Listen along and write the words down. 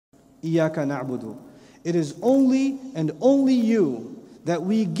إياك نعبد. It is only and only you that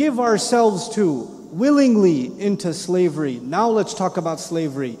we give ourselves to willingly into slavery. Now let's talk about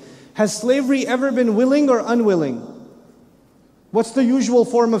slavery. Has slavery ever been willing or unwilling? What's the usual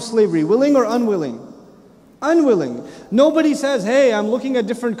form of slavery? Willing or unwilling? Unwilling. Nobody says, hey, I'm looking at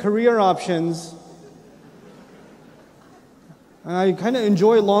different career options. I kind of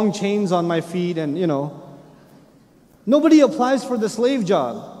enjoy long chains on my feet and, Nobody applies for the slave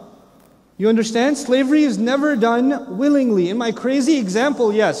job. You understand? Slavery is never done willingly. In my crazy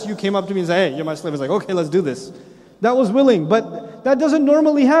example, yes, you came up to me and said, hey, you're my slave. I was like, okay, let's do this. That was willing, but that doesn't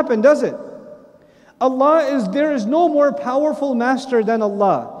normally happen, does it? There is no more powerful master than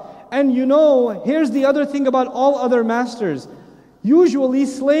Allah. And here's the other thing about all other masters. Usually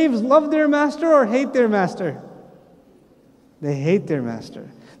slaves love their master or hate their master. They hate their master.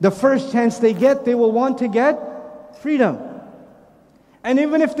 The first chance they get, they will want to get freedom. And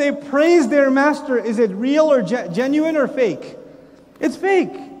even if they praise their master, is it real or genuine or fake? It's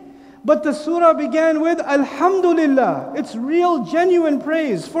fake. But the surah began with Alhamdulillah. It's real, genuine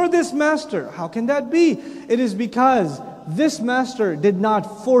praise for this master. How can that be? It is because this master did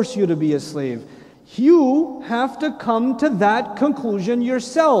not force you to be a slave. You have to come to that conclusion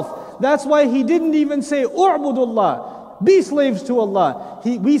yourself. That's why he didn't even say U'budullah, be slaves to Allah.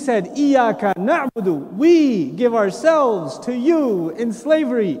 We said Iyaka na'budu. We give ourselves to you in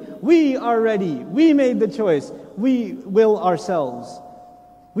slavery. We are ready. We made the choice. We will ourselves.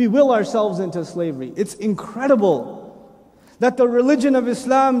 We will ourselves into slavery. It's incredible that the religion of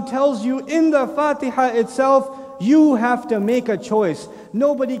Islam tells you in the Fatiha itself, you have to make a choice.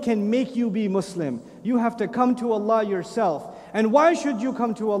 Nobody can make you be Muslim. You have to come to Allah yourself. And why should you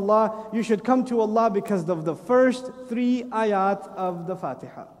come to Allah? You should come to Allah because of the first 3 ayat of the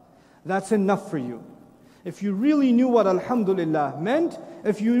Fatiha. That's enough for you. If you really knew what Alhamdulillah meant,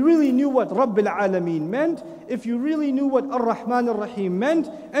 if you really knew what Rabbil Alameen meant, if you really knew what Ar-Rahman Ar-Rahim meant,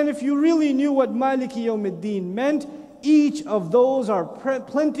 and if you really knew what Maliki Yawmiddin meant, each of those are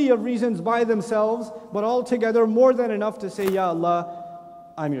plenty of reasons by themselves, but altogether more than enough to say, Ya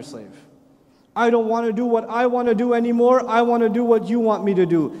Allah, I'm your slave. I don't want to do what I want to do anymore. I want to do what you want me to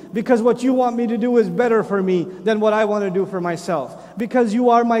do. Because what you want me to do is better for me than what I want to do for myself. Because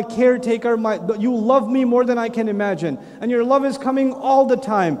you are my caretaker. You love me more than I can imagine. And your love is coming all the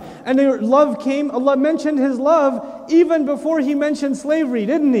time. And your love came, Allah mentioned His love even before He mentioned slavery,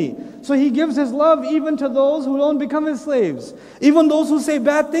 didn't He? So He gives His love even to those who don't become His slaves. Even those who say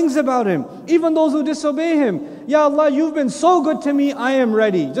bad things about Him. Even those who disobey Him. Ya Allah, you've been so good to me, I am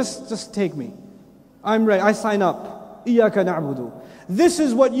ready. Just take me. I'm ready. I sign up. إياك نعبد. This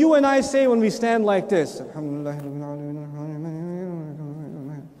is what you and I say when we stand like this. Allahu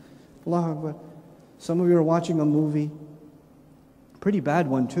Akbar. Some of you are watching a movie, pretty bad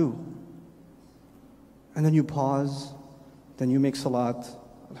one too. And then you pause, then you make salat.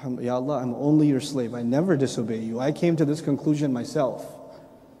 Ya Allah, I'm only your slave. I never disobey you. I came to this conclusion myself.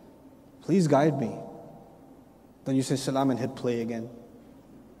 Please guide me. Then you say salam and hit play again. Does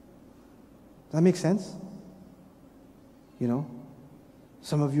that make sense?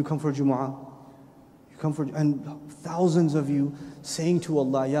 Some of you come for Jumu'ah. And thousands of you saying to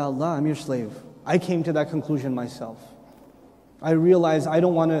Allah, Ya Allah, I'm your slave. I came to that conclusion myself. I realize I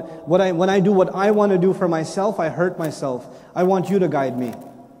don't want to, when I do what I want to do for myself, I hurt myself. I want you to guide me.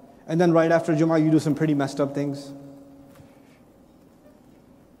 And then right after Jumu'ah, you do some pretty messed up things.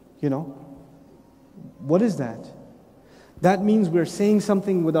 What is that? That means we're saying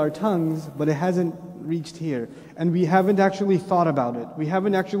something with our tongues, but it hasn't reached here. And we haven't actually thought about it. We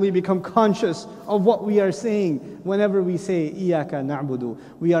haven't actually become conscious of what we are saying whenever we say, إِيَّاكَ نَعْبُدُ.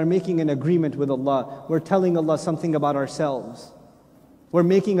 We are making an agreement with Allah. We're telling Allah something about ourselves. We're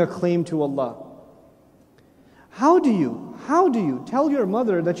making a claim to Allah. How do you tell your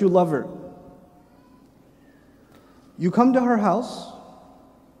mother that you love her? You come to her house.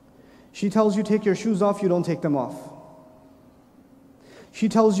 She tells you take your shoes off, you don't take them off. She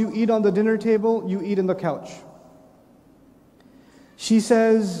tells you eat on the dinner table, you eat in the couch. She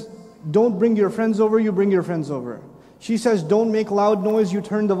says, don't bring your friends over, you bring your friends over. She says, don't make loud noise, you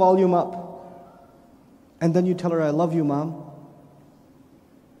turn the volume up. And then you tell her, I love you, Mom.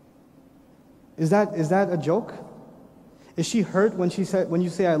 Is that a joke? Is she hurt when you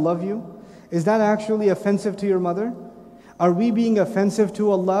say, I love you? Is that actually offensive to your mother? Are we being offensive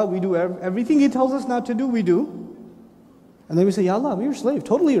to Allah? We do everything He tells us not to do, we do. And then we say, Ya Allah, I'm your slave,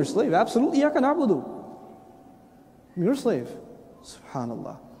 totally your slave, absolutely, إِيَّاكَ نَعْبُدُ. I'm your slave.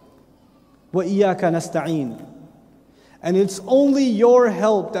 Subhanallah. وإياك نستعين. And it's only your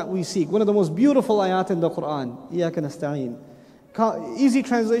help that we seek. One of the most beautiful ayat in the Quran. إِيَّاكَ نستعين. Easy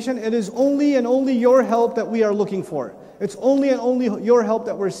translation, it is only and only your help that we are looking for. It's only and only your help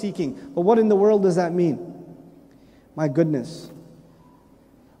that we're seeking. But what in the world does that mean? My goodness.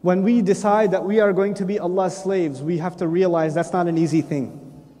 When we decide that we are going to be Allah's slaves, we have to realize that's not an easy thing.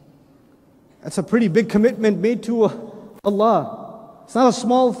 That's a pretty big commitment made to Allah. It's not a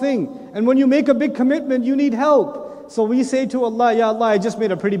small thing. And when you make a big commitment, you need help. So we say to Allah, Ya Allah, I just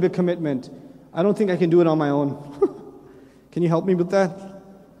made a pretty big commitment. I don't think I can do it on my own. Can you help me with that?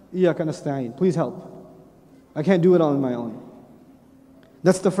 إياك نستعين. Please help. I can't do it on my own.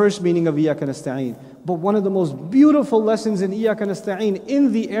 That's the first meaning of إياك نستعين. But one of the most beautiful lessons in إياك نستعين,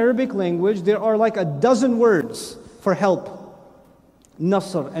 in the Arabic language, there are like a dozen words for help.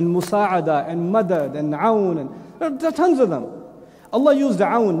 Nasr and Musa'ada and Madad and Aun, and there are tons of them. Allah used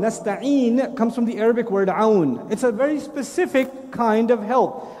Aun. Nasta'in comes from the Arabic word Aun. It's a very specific kind of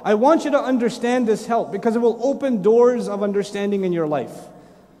help. I want you to understand this help because it will open doors of understanding in your life.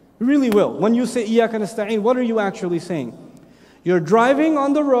 It really will. When you say إياك نستعين, what are you actually saying? You're driving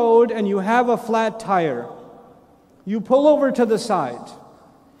on the road and you have a flat tire. You pull over to the side.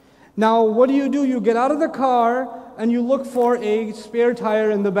 Now what do? You get out of the car and you look for a spare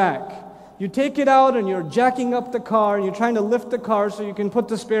tire in the back. You take it out and you're jacking up the car, and you're trying to lift the car so you can put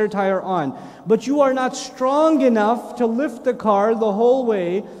the spare tire on. But you are not strong enough to lift the car the whole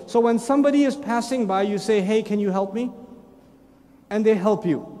way. So when somebody is passing by, you say, hey, can you help me? And they help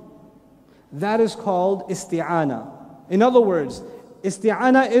you. That is called isti'ana. In other words,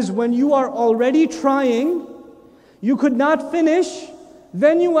 isti'ana is when you are already trying, you could not finish,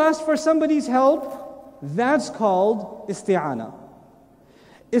 then you ask for somebody's help. That's called isti'ana.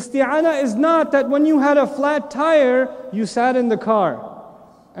 Isti'ana is not that when you had a flat tire, you sat in the car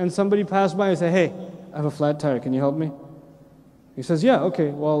and somebody passed by and said, hey, I have a flat tire, can you help me? He says, yeah,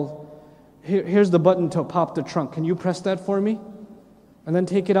 okay, well, here's the button to pop the trunk. Can you press that for me? And then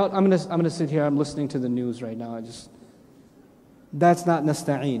take it out. I'm gonna sit here, I'm listening to the news right now. That's not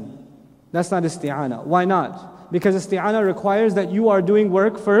nasta'in. That's not isti'ana. Why not? Because isti'ana requires that you are doing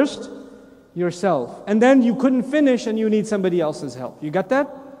work first yourself. And then you couldn't finish and you need somebody else's help. You got that?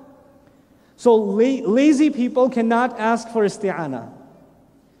 So lazy people cannot ask for isti'ana.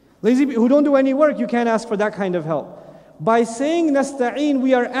 Lazy people who don't do any work, you can't ask for that kind of help. By saying nasta'in,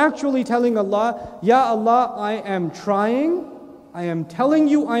 we are actually telling Allah, Ya Allah, I am trying. I am telling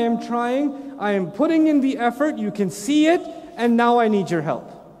you I am trying. I am putting in the effort. You can see it. And now I need your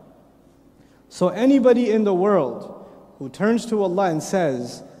help. So anybody in the world who turns to Allah and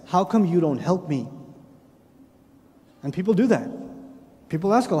says, how come you don't help me? And people do that.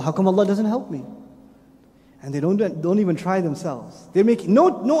 People ask Allah, how come Allah doesn't help me? And they don't even try themselves. They make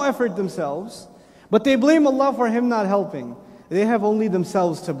no effort themselves, but they blame Allah for Him not helping. They have only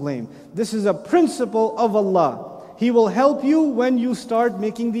themselves to blame. This is a principle of Allah. He will help you when you start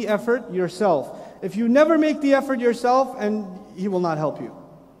making the effort yourself. If you never make the effort yourself, and He will not help you.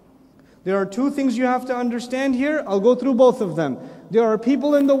 There are two things you have to understand here. I'll go through both of them. There are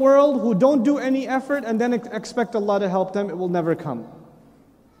people in the world who don't do any effort and then expect Allah to help them. It will never come.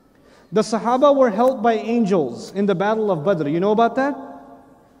 The Sahaba were helped by angels in the battle of Badr. You know about that?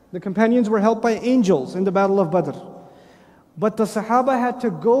 The companions were helped by angels in the battle of Badr. But the Sahaba had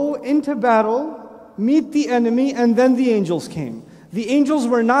to go into battle, meet the enemy, and then the angels came. The angels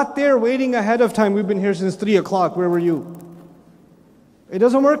were not there waiting ahead of time. We've been here since 3 o'clock. Where were you? It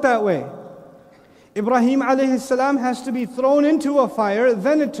doesn't work that way. Ibrahim alayhi salam has to be thrown into a fire,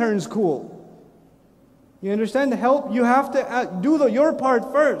 then it turns cool. You understand? Help, you have to do your part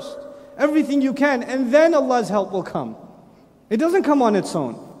first. Everything you can, and then Allah's help will come. It doesn't come on its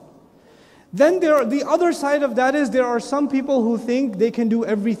own. Then the other side of that is there are some people who think they can do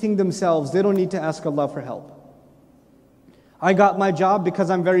everything themselves. They don't need to ask Allah for help. I got my job because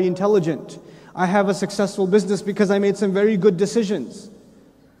I'm very intelligent. I have a successful business because I made some very good decisions.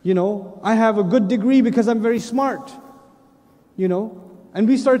 I have a good degree because I'm very smart. And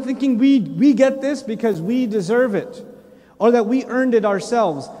we start thinking we get this because we deserve it, or that we earned it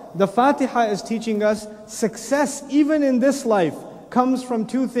ourselves. The Fatiha is teaching us success, even in this life, comes from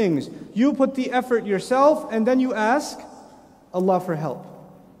two things. You put the effort yourself, and then you ask Allah for help.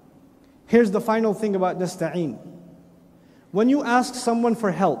 Here's the final thing about nasta'in. When you ask someone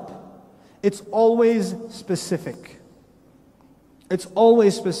for help, it's always specific. It's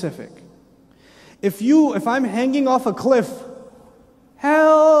always specific. If I'm hanging off a cliff,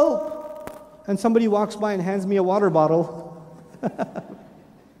 help, and somebody walks by and hands me a water bottle,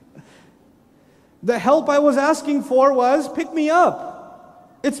 the help I was asking for was, pick me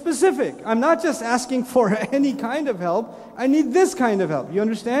up. It's specific. I'm not just asking for any kind of help. I need this kind of help. You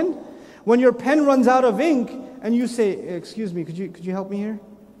understand? When your pen runs out of ink, and you say, excuse me, could you help me here?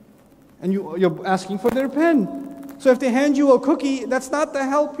 And you're asking for their pen. So if they hand you a cookie, that's not the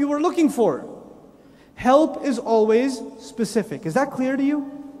help you were looking for. Help is always specific. Is that clear to you?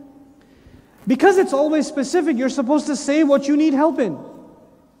 Because it's always specific, you're supposed to say what you need help in.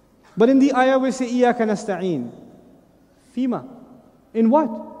 But in the ayah we say, إياك نستعين. Fima. In what?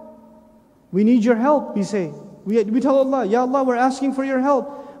 We need your help, we say. We tell Allah, Ya Allah, we're asking for your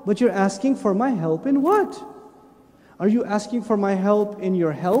help. But you're asking for my help in what? Are you asking for my help in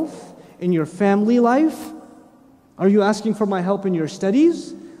your health? In your family life? Are you asking for my help in your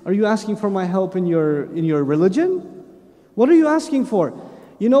studies? Are you asking for my help in your religion? What are you asking for?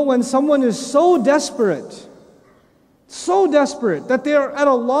 You know, when someone is so desperate that they are at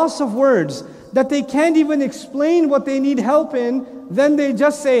a loss of words, that they can't even explain what they need help in, then they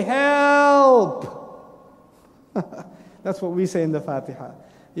just say, help! That's what we say in the Fatiha.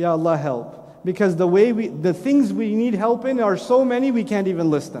 Ya Allah, help. Because the things we need help in are so many, we can't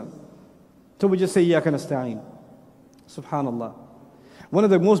even list them. So we just say, إياك نستعين. Subhanallah. One of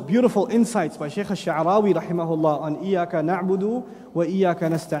the most beautiful insights by Shaykh al-Sha'rawi rahimahullah on إياك نعبد وإياك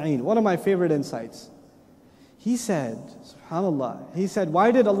نستعين. One of my favorite insights. He said, subhanallah, he said,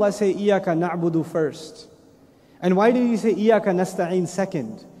 why did Allah say إياك نعبد first? And why did He say إياك نستعين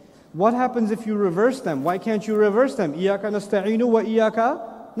second? What happens if you reverse them? Why can't you reverse them? إياك نستعين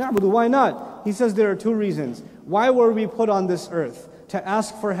وإياك نعبد. Why not? He says there are two reasons. Why were we put on this earth? To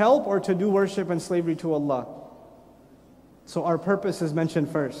ask for help or to do worship and slavery to Allah? So our purpose is mentioned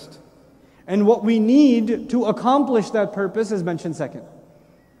first. And what we need to accomplish that purpose is mentioned second.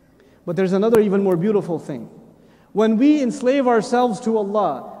 But there's another even more beautiful thing. When we enslave ourselves to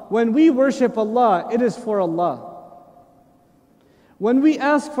Allah, when we worship Allah, it is for Allah. When we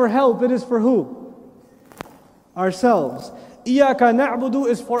ask for help, it is for who? Ourselves. إياك نعبد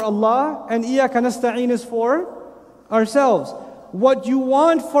is for Allah, and إياك نستعين is for ourselves. What you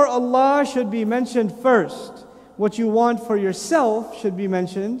want for Allah should be mentioned first. What you want for yourself should be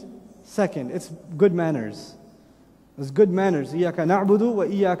mentioned second. It's good manners. It's good manners. إياك نعبد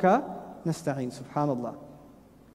وإياك نستعين. Subhanallah.